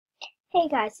Hey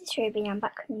guys, it's Ruby and I'm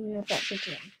back with another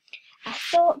video. I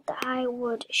thought that I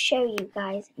would show you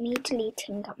guys me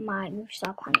deleting my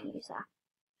MoustacheMint user.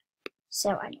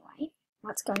 So anyway,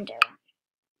 let's go and do it.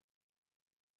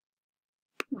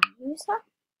 My user.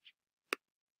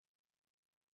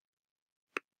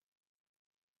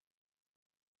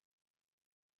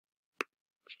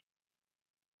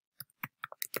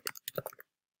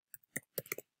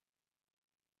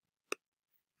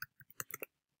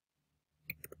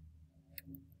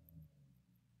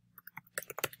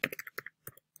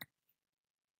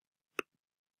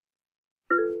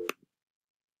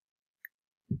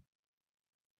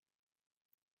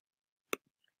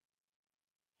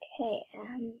 Okay,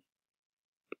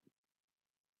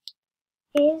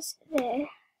 is this,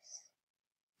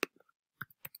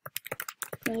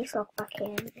 please log back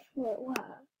in, will it work?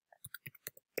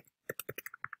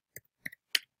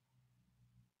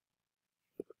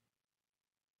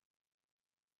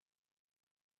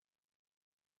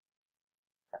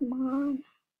 Come on.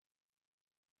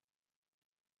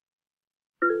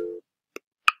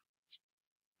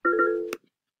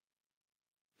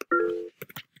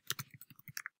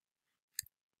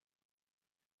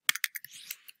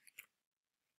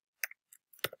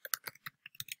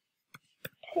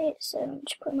 Okay, so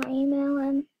just put my email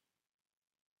in.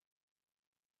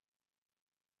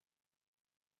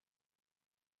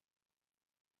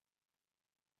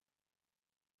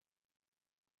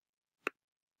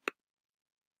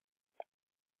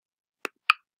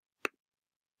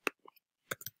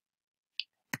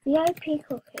 VIP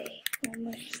cookie for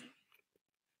me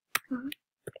at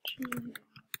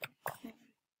gmail.com.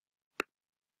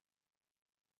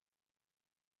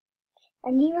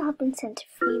 An email has been sent to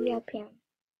free VIP.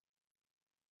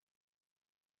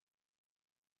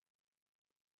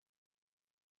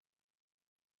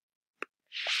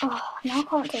 Oh, now I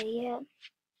can't delete it.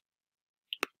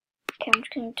 Okay, I'm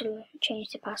just going to change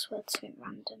the password to something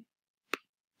random.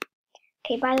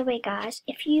 Okay, by the way guys,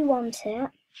 if you want it,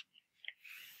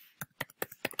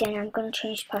 then I'm going to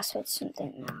change the password to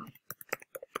something now.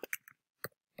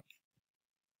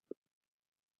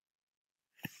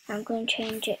 I'm going to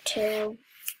change it to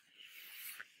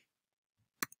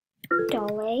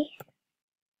Dolly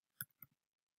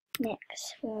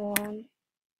Mix 1,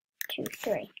 2,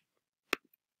 3.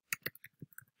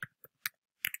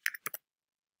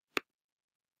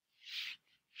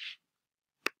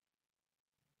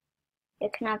 You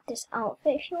can have this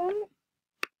outfit if you want.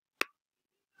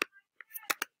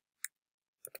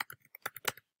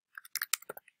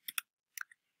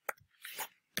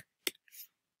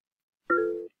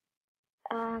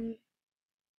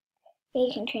 Yeah,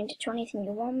 you can change it to anything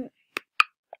you want.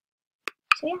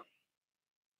 So yeah.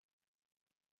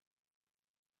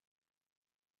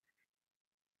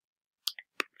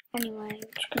 Anyway, I'm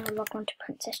just going to log on to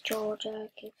Princess Georgia,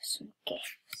 give some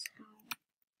gifts.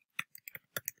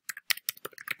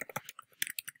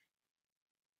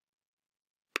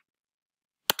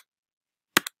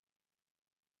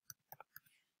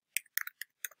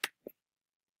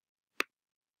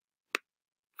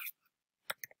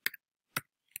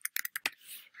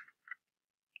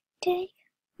 Take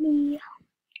me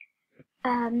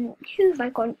who have I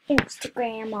got on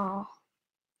Instagram are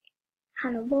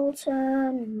Hannah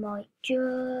Walton, Mike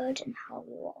Judd and Hannah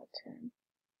Walton.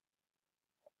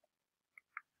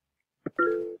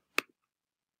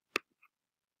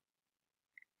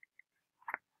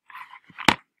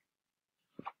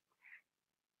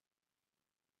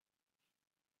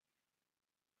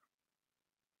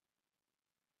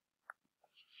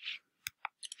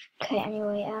 Okay,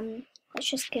 anyway, let's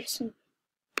just give some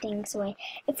things away.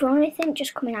 If you want anything,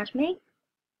 just come and add me.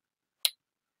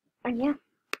 And yeah.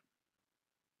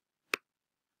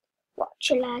 What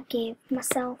shall I give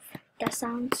myself? That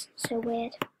sounds so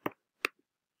weird.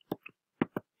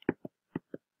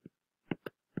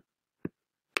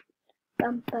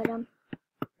 Bum ba dum.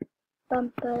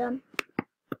 Bum ba dum.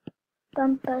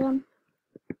 Bum ba dum.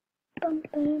 Bum ba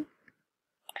dum.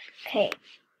 Okay.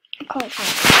 I can't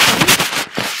count.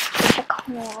 I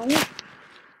can't.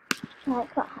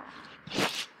 Like that.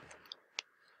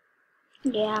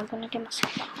 Yeah, I'm gonna give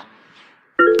myself that.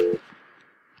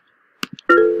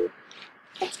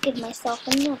 Let's give myself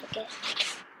another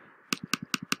gift.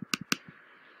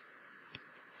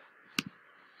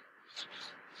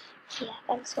 Yeah,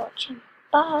 thanks for watching.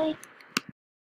 Bye.